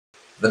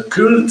The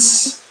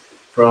Cults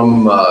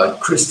from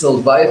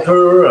Crystal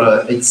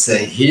Viper. It's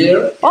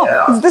here. Oh,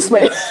 yeah. It's this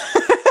way.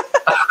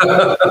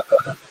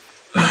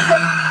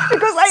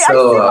 Because I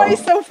see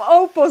myself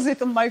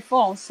opposite on my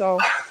phone. So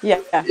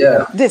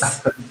yeah.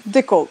 This,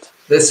 the Cult.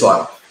 This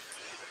one,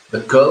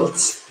 The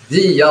Cult,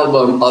 the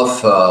album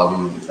of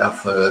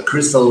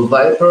Crystal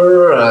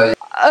Viper.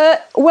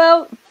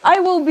 Well, I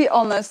will be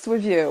honest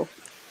with you.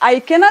 I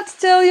cannot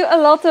tell you a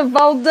lot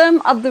about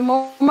them at the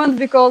moment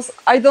because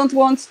I don't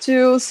want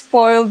to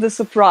spoil the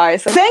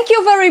surprise. Thank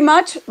you very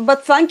much,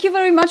 but thank you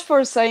very much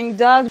for saying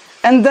that.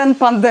 And then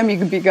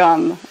pandemic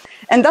began.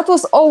 And that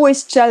was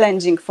always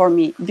challenging for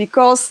me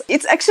because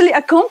it's actually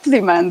a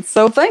compliment.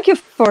 So thank you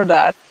for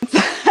that.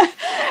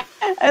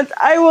 And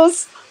I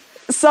was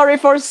sorry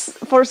for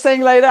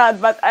saying like that,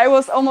 but I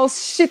was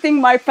almost shitting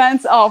my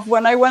pants off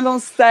when I went on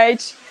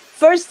stage.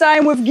 First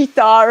time with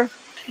guitar.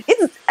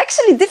 It's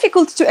actually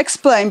difficult to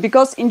explain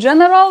because in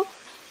general,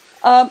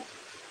 I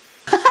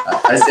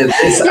said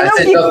this. I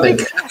said nothing.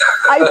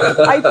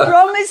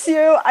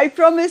 I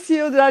promise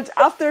you that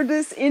after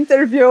this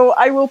interview,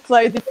 I will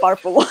play Deep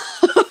Purple.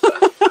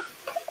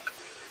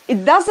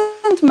 It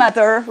doesn't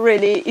matter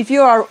really if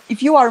you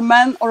are a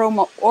man or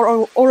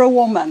a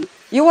woman.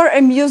 You are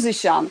a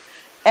musician,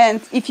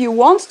 and if you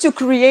want to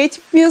create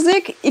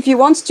music, if you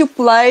want to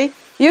play,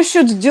 you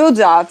should do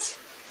that.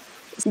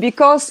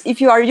 Because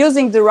if you are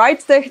using the right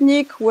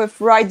technique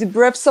with right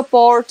breath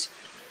support,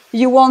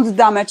 you won't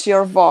damage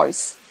your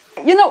voice.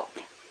 You know,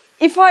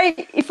 if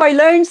I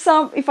learned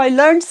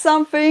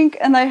something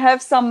and I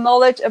have some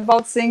knowledge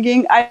about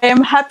singing, I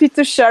am happy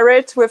to share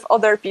it with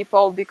other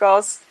people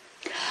because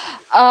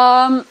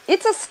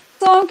it's a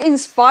song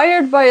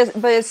inspired by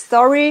a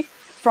story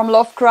from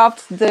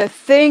Lovecraft, The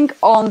Thing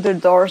on the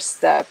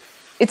Doorstep.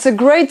 It's a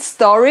great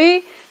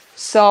story,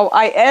 so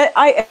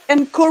I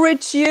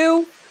encourage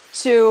you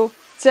to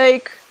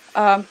take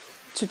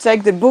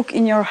the book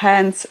in your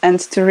hands and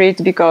to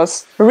read,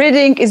 because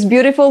reading is a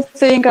beautiful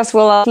thing as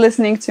well as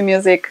listening to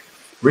music.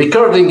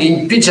 Recording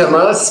in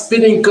pajamas,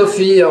 spilling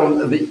coffee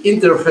on the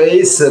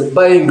interface,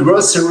 buying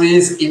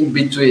groceries in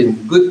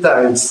between. Good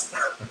times.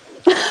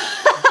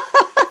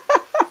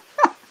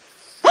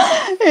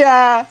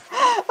 Yeah.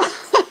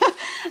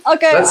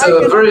 Okay. That's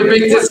a very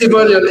big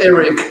testimonial,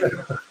 Eric.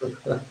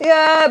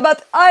 Yeah,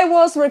 but I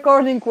was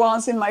recording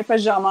once in my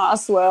pajama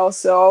as well,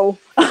 so...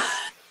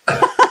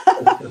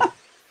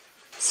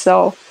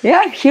 So,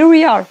 yeah, here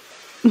we are.